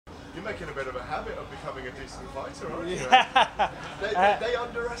You're making a bit of a habit of becoming a decent fighter, aren't you? Yeah. They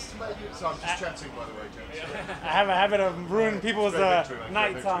underestimate you. So I'm just chatting, by the way, James. I have a habit of ruining people's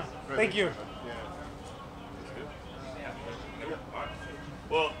nights on. Thank you.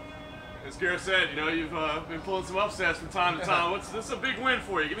 Well, as Garrett said, you know, you've been pulling some upsets from time to time. This is a big win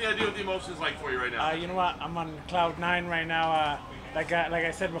for you. Give me an idea what the emotion is like for you right now. You know what? I'm on cloud 9 right now. Like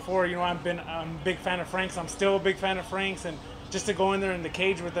I said before, you know, I'm a big fan of Frank's. I'm still a big fan of Frank's, and just to go in there in the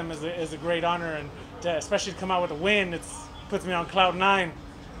cage with them is a great honor, and especially to come out with a win, puts me on cloud 9.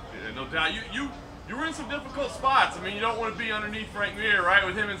 Yeah, no doubt. You were in some difficult spots. I mean, you don't want to be underneath Frank Mir, right,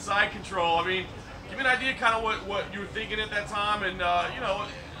 with him in side control. I mean, give me an idea kind of what you were thinking at that time, and, you know,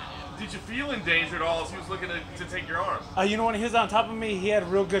 did you feel in danger at all as he was looking to take your arms? You know, when he was on top of me, he had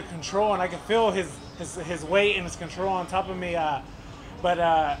real good control, and I could feel his weight and his control on top of me.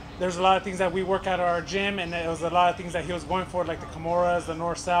 But there's a lot of things that we work out at our gym, and it was a lot of things that he was going for, like the Kimuras, the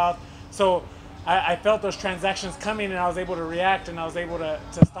north-south. So I felt those transactions coming, and I was able to react, and I was able to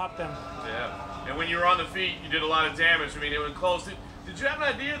stop them. Yeah, and when you were on the feet, you did a lot of damage. I mean, it went close. Did you have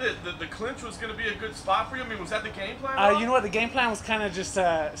an idea that the clinch was going to be a good spot for you? I mean, was that the game plan? You know what? The game plan was kind of just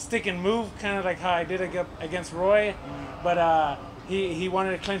stick and move, kind of like how I did against Roy. But he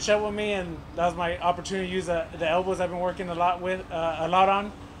wanted to clinch up with me, and that was my opportunity to use the elbows I've been working a lot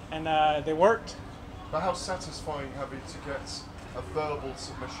on, and they worked. But how satisfying having to get a verbal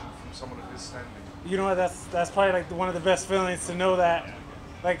submission from someone of his standing? You know what? That's probably like one of the best feelings, to know that.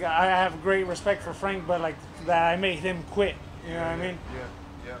 Like, I have great respect for Frank, but like that I made him quit. You know what I mean?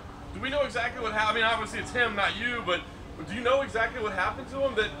 Yeah. Do we know exactly what happened? I mean, obviously it's him, not you, but do you know exactly what happened to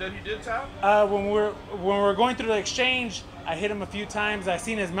him that he did tap? When we're going through the exchange, I hit him a few times. I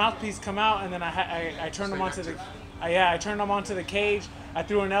seen his mouthpiece come out, and then I turned him onto I turned him onto the cage. I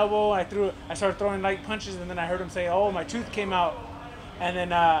threw an elbow. I started throwing light punches, and then I heard him say, "Oh, my tooth came out," and then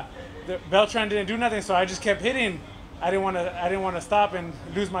the Beltran didn't do nothing, so I just kept hitting. I didn't want to stop and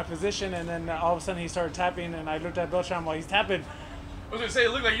lose my position, and then all of a sudden he started tapping, and I looked at Beltran while he's tapping. I was going to say,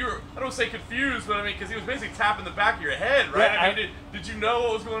 it looked like you were, I don't say confused, but I mean, because he was basically tapping the back of your head, right? Yeah, I mean, did you know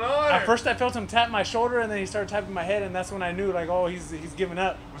what was going on? At first I felt him tap my shoulder, and then he started tapping my head, and that's when I knew, like, oh, he's giving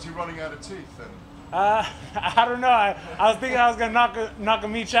up. Was he running out of teeth then? I don't know. I was thinking I was going to knock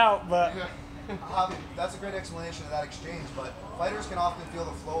him each out, but... Yeah. Javi, that's a great explanation of that exchange, but fighters can often feel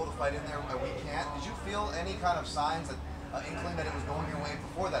the flow of the fight in there and we can't. Did you feel any kind of signs that inkling that it was going your way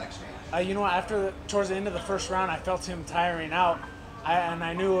before that exchange? You know, towards the end of the first round, I felt him tiring out, and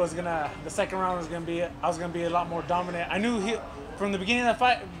I knew the second round was gonna be, I was gonna be a lot more dominant. I knew from the beginning of the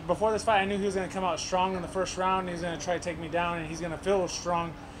fight, before this fight, I knew he was gonna come out strong in the first round. He was gonna try to take me down, and he's gonna feel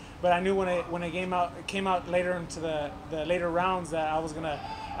strong. But I knew when it came out later into the later rounds that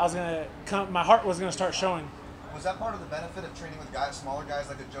my heart was gonna start showing. Was that part of the benefit of training with smaller guys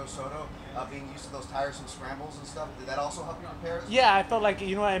like a Joe Soto, being used to those tiresome scrambles and stuff? Did that also help you prepare? Yeah, I felt like,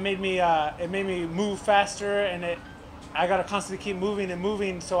 you know, it made me move faster, and I gotta constantly keep moving and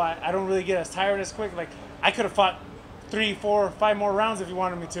moving, so I don't really get as tired as quick. Like, I could have fought 3, 4, 5 more rounds if you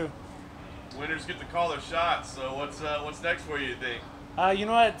wanted me to. Winners get to call their shots. So what's next for you, you think? You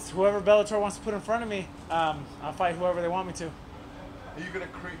know what? Whoever Bellator wants to put in front of me, I'll fight whoever they want me to. Are you going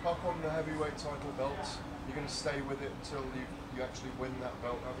to creep up on the heavyweight title belts? You're going to stay with it until you actually win that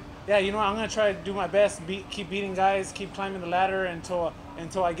belt, Javi? Yeah, you know what? I'm going to try to do my best, keep beating guys, keep climbing the ladder until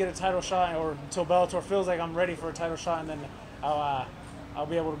I get a title shot, or until Bellator feels like I'm ready for a title shot, and then I'll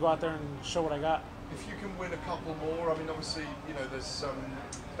be able to go out there and show what I got. If you can win a couple more, I mean, obviously, you know, there's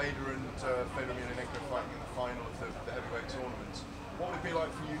Fedor and Fedor Emelianenko fighting in the final of the heavyweight tournament. What would it be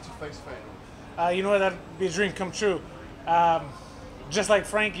like for you to face Fedor? You know what? That'd be a dream come true. Just like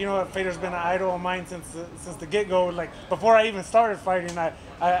Frank, you know, Fedor's been an idol of mine since the get-go. Like, before I even started fighting,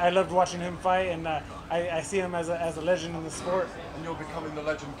 I loved watching him fight, and I see him as a legend in the sport. And you're becoming the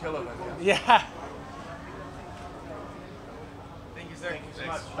legend killer then, yeah? Thank you, sir. Thank you so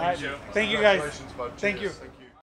much. Thank you, guys. Congratulations, bud. Thank you. Thank you.